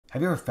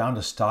Have you ever found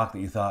a stock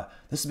that you thought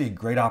this would be a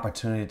great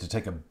opportunity to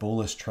take a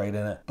bullish trade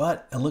in it,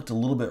 but it looked a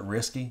little bit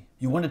risky?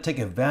 You want to take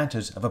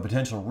advantage of a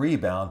potential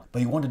rebound,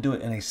 but you want to do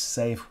it in a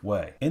safe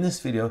way. In this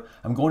video,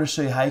 I'm going to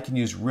show you how you can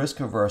use risk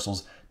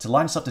reversals to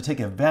line yourself to take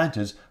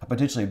advantage of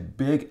potentially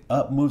big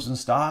up moves in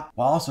stock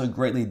while also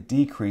greatly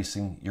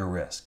decreasing your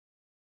risk.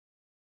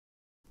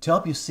 To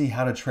help you see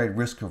how to trade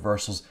risk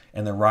reversals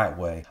in the right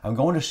way, I'm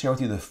going to share with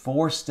you the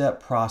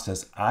 4-step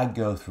process I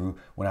go through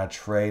when I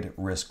trade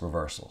risk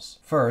reversals.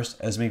 First,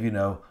 as many of you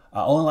know,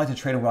 I only like to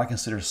trade in what I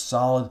consider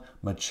solid,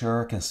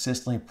 mature,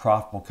 consistently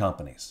profitable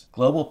companies.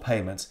 Global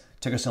Payments,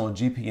 ticker symbol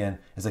GPN,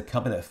 is a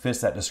company that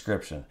fits that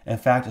description. In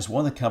fact, it's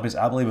one of the companies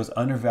I believe was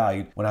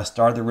undervalued when I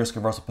started the risk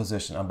reversal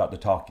position I'm about to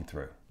talk you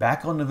through.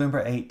 Back on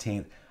November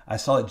 18th, I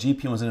saw that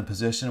GPN was in a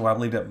position where I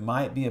believed it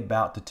might be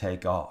about to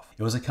take off.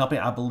 It was a company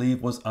I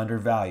believe was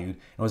undervalued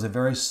and was a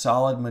very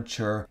solid,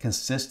 mature,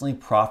 consistently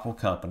profitable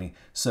company,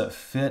 so it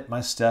fit my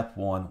step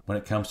one when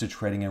it comes to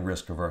trading in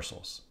risk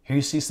reversals. Here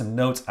you see some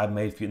notes I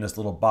made for you in this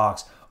little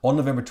box on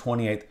November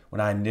 28th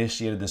when I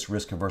initiated this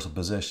risk reversal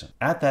position.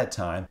 At that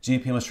time,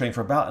 GPN was trading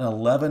for about an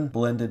 11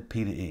 blended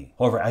P/E.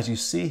 However, as you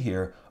see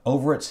here,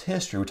 over its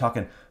history, we're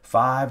talking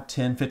 5,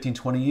 10, 15,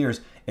 20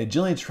 years, it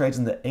generally trades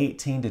in the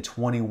 18 to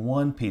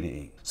 21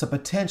 P/E. So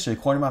potentially,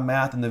 according to my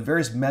math and the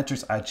various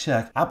metrics I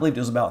checked, I believed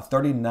it was about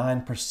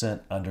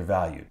 39%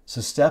 undervalued.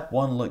 So step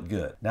one looked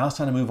good. Now it's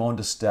time to move on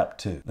to step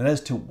two. That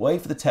is to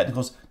wait for the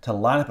technicals to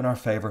line up in our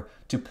favor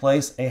to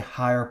place a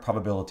higher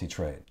probability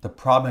trade. The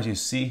problem, as you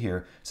see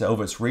here, is that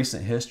over its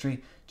recent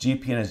history,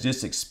 GPN has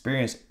just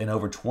experienced an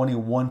over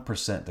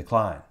 21%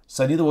 decline.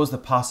 So I knew there was the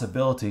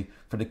possibility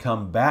for it to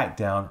come back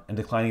down and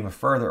decline even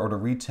further or to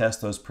retest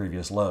those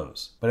previous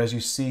lows. But as you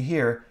see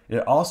here,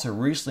 it also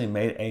recently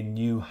made a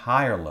new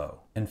higher low.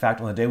 In fact,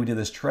 on the day we did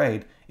this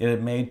trade, it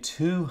had made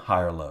 2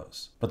 higher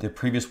lows, but the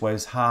previous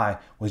wave's high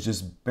was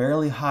just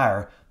barely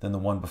higher than the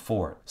one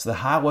before it. So the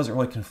high wasn't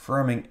really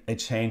confirming a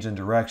change in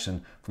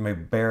direction from a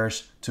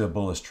bearish to a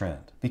bullish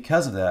trend.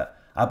 Because of that,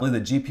 I believe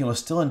that GPN was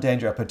still in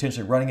danger of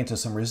potentially running into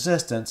some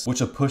resistance, which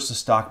will push the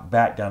stock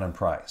back down in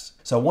price.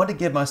 So I wanted to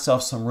give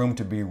myself some room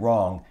to be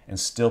wrong and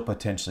still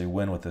potentially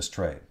win with this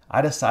trade.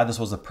 I decided this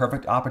was the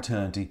perfect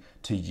opportunity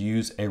to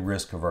use a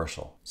risk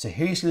reversal. So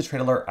here you see the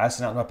trade alert I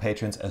sent out to my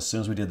patrons as soon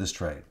as we did this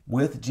trade.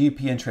 With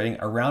GPN trading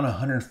around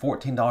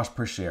 $114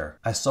 per share,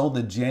 I sold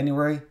the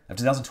January of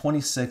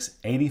 2026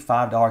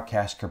 $85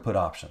 cash put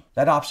option.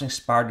 That option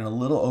expired in a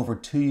little over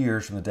 2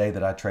 years from the day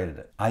that I traded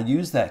it. I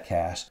used that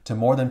cash to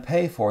more than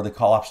pay for the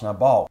call option I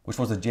bought, which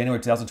was the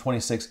January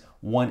 2026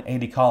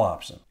 180 call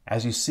option.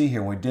 As you see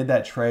here, when we did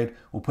that trade,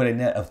 we put a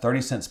net of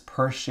 30 cents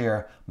per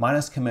share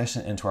minus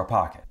commission into our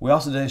pocket. We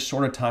also did a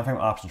shorter time frame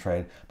option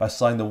trade by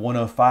selling the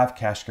 105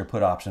 cash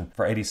put option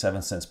for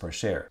 87 cents per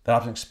share. That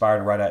option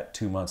expired right at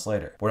 2 months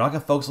later. We're not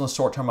going to focus on the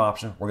short-term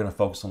option. We're going to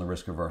focus on the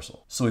risk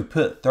reversal. So we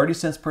put 30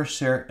 cents per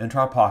share into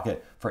our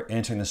pocket for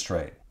entering this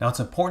trade. Now it's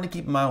important to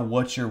keep in mind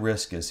what your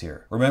risk is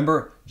here.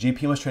 Remember,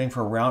 GPN was trading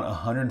for around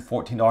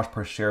 $114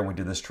 per share when we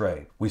did this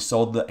trade. We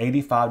sold the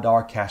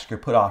 $85 cash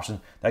put option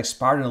that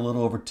expired in a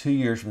little over 2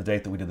 years from the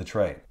date that we did the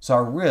trade. So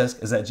our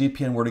risk is that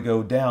GPN were to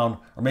go down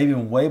or maybe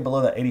even way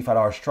below that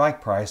 $85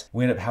 strike price,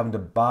 we end up having to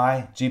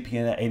buy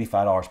GPN at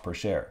 $85 per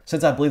share.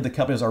 Since I believe the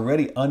company is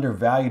already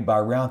undervalued by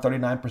around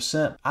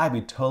 39%, I'd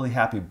be totally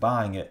happy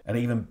buying it at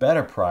an even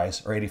better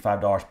price or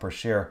 $85 per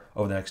share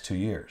over the next 2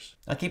 years.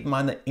 Now keep in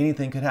mind that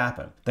anything could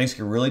happen. Things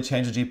could really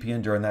change the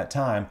GPN during that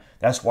time.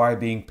 That's why I'm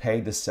being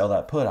paid to sell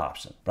that put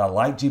option. But I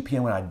liked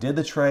GPN when I did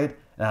the trade,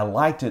 and I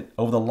liked it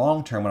over the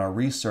long term when I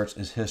researched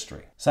its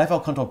history. So I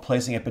felt comfortable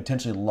placing a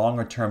potentially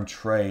longer term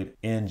trade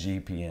in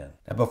GPN.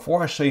 Now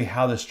before I show you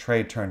how this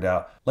trade turned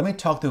out, let me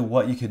talk through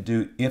what you could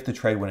do if the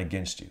trade went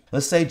against you.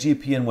 Let's say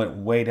GPN went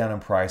way down in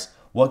price.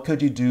 What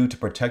could you do to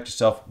protect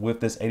yourself with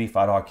this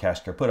 $85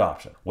 cash put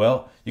option?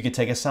 Well, you could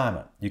take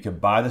assignment. You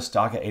could buy the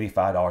stock at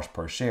 $85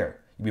 per share.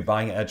 You'd be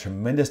buying it at a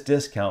tremendous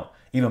discount,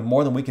 even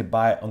more than we could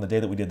buy it on the day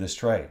that we did this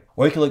trade.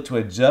 Or you could look to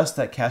adjust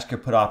that cash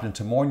put option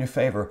to more in your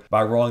favor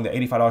by rolling the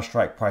 $85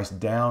 strike price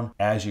down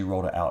as you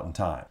rolled it out in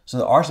time. So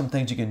there are some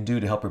things you can do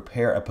to help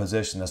repair a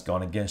position that's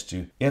gone against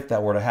you if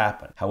that were to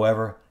happen.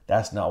 However,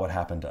 that's not what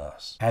happened to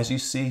us. As you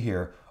see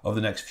here, over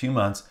the next few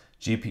months,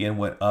 GPN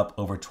went up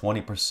over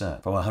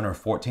 20% from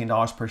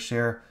 $114 per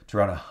share to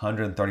around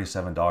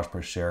 $137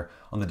 per share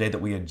on the day that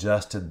we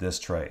adjusted this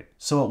trade.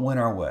 So it went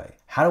our way.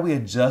 How do we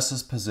adjust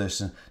this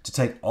position to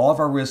take all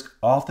of our risk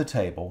off the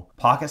table,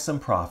 pocket some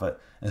profit,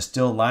 and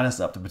still line us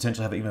up to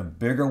potentially have an even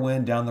bigger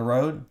win down the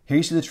road? Here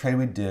you see the trade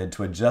we did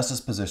to adjust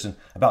this position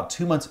about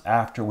 2 months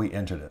after we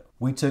entered it.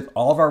 We took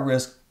all of our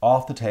risk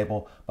off the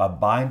table by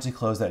buying to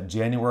close that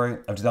January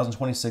of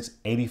 2026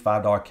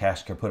 $85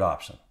 cash put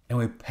option. And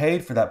we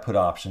paid for that put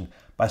option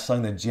by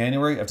selling the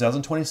January of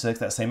 2026,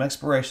 that same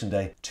expiration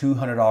day,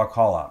 $200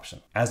 call option.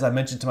 As I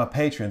mentioned to my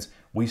patrons,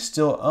 we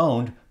still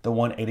owned the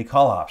 180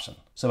 call option.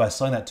 So by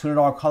selling that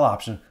 $200 call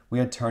option, we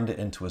had turned it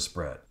into a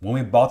spread. When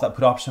we bought that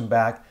put option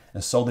back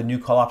and sold the new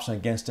call option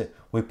against it,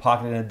 we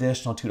pocketed an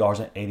additional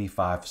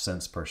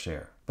 $2.85 per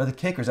share. But the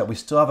kicker is that we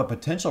still have a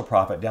potential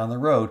profit down the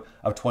road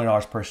of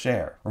 $20 per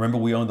share. Remember,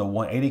 we owned the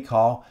 180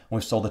 call when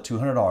we sold the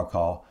 $200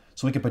 call,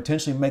 so we could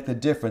potentially make the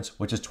difference,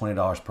 which is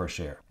 $20 per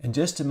share. In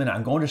just a minute,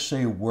 I'm going to show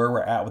you where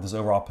we're at with this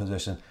overall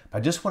position, but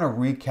I just want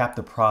to recap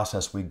the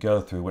process we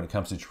go through when it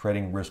comes to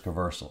trading risk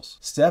reversals.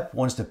 Step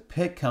one is to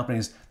pick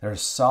companies that are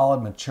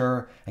solid,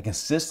 mature, and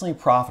consistently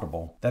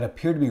profitable that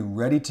appear to be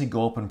ready to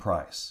go up in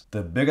price.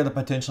 The bigger the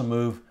potential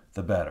move,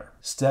 the better.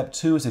 Step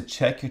two is to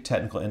check your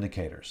technical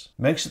indicators.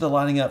 Make sure they're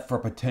lining up for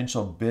a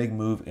potential big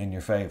move in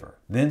your favor.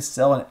 Then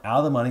sell an out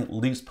of the money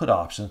leaps put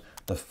option.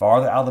 The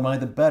farther out of the money,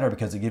 the better,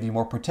 because they give you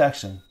more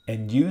protection,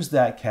 and use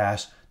that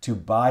cash to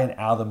buy an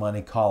out of the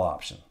money call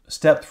option.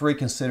 Step three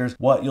considers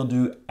what you'll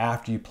do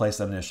after you place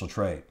that initial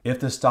trade. If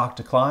the stock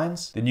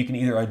declines, then you can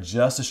either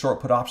adjust the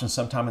short put option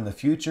sometime in the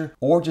future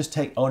or just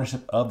take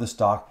ownership of the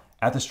stock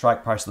at the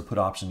strike price of the put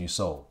option you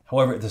sold.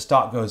 However, if the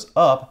stock goes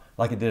up,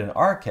 like it did in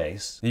our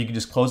case, then you can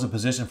just close the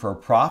position for a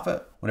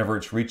profit whenever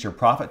it's reached your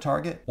profit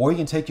target, or you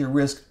can take your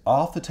risk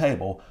off the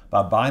table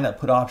by buying that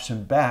put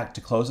option back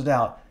to close it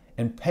out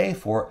and pay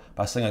for it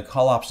by selling a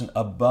call option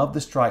above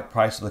the strike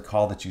price of the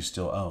call that you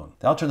still own.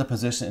 That'll turn the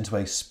position into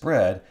a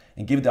spread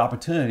and give you the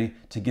opportunity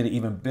to get an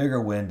even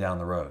bigger win down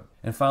the road.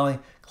 And finally,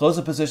 close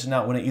the position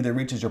out when it either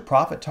reaches your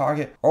profit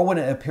target or when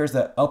it appears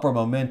that upward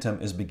momentum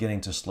is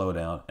beginning to slow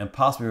down and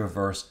possibly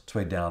reverse to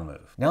a down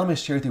move. Now let me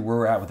share with you where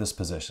we're at with this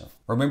position.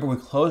 Remember, we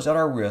closed out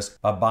our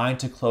risk by buying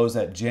to close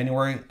that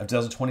January of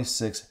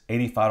 2026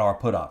 $85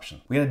 put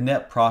option. We had a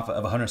net profit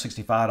of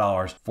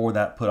 $165 for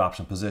that put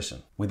option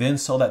position. We then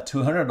sold that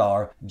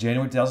 $200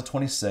 January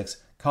 2026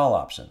 call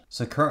option.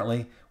 So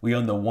currently, we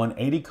own the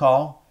 180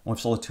 call. We've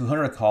sold a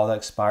 200 call that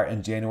expired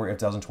in January of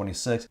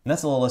 2026, and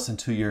that's a little less than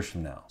 2 years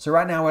from now. So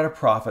right now we're at a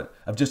profit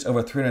of just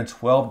over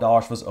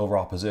 $312 for this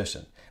overall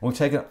position. And we've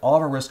taken all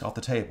of our risk off the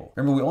table.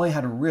 Remember, we only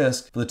had a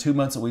risk for the 2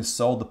 months that we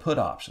sold the put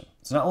option.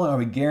 So not only are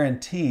we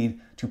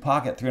guaranteed to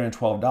pocket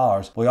 $312,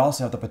 but we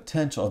also have the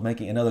potential of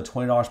making another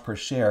 $20 per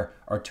share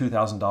or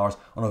 $2,000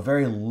 on a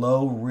very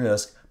low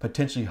risk,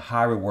 potentially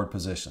high reward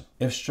position.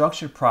 If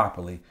structured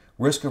properly,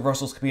 risk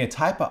reversals can be a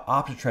type of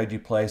option trade you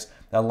place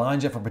that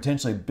lines you up for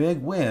potentially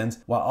big wins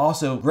while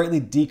also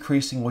greatly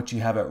decreasing what you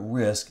have at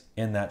risk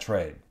in that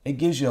trade. It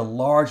gives you a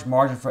large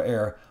margin for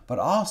error, but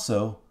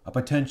also a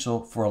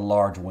potential for a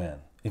large win.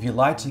 If you'd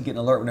like to get an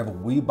alert whenever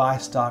we buy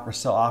stock or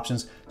sell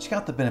options, check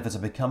out the benefits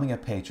of becoming a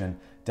patron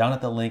down at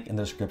the link in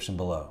the description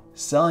below.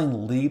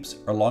 Selling leaps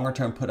or longer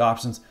term put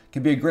options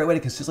can be a great way to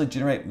consistently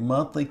generate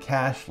monthly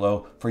cash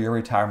flow for your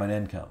retirement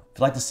income. If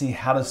you'd like to see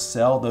how to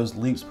sell those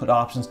leaps put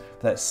options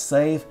for that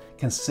safe,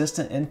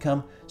 consistent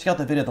income, check out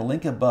the video at the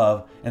link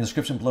above and the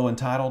description below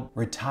entitled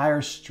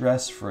Retire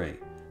Stress-Free,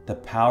 the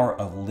Power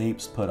of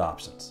Leaps Put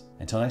Options.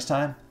 Until next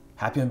time,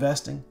 happy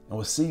investing, and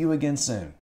we'll see you again soon.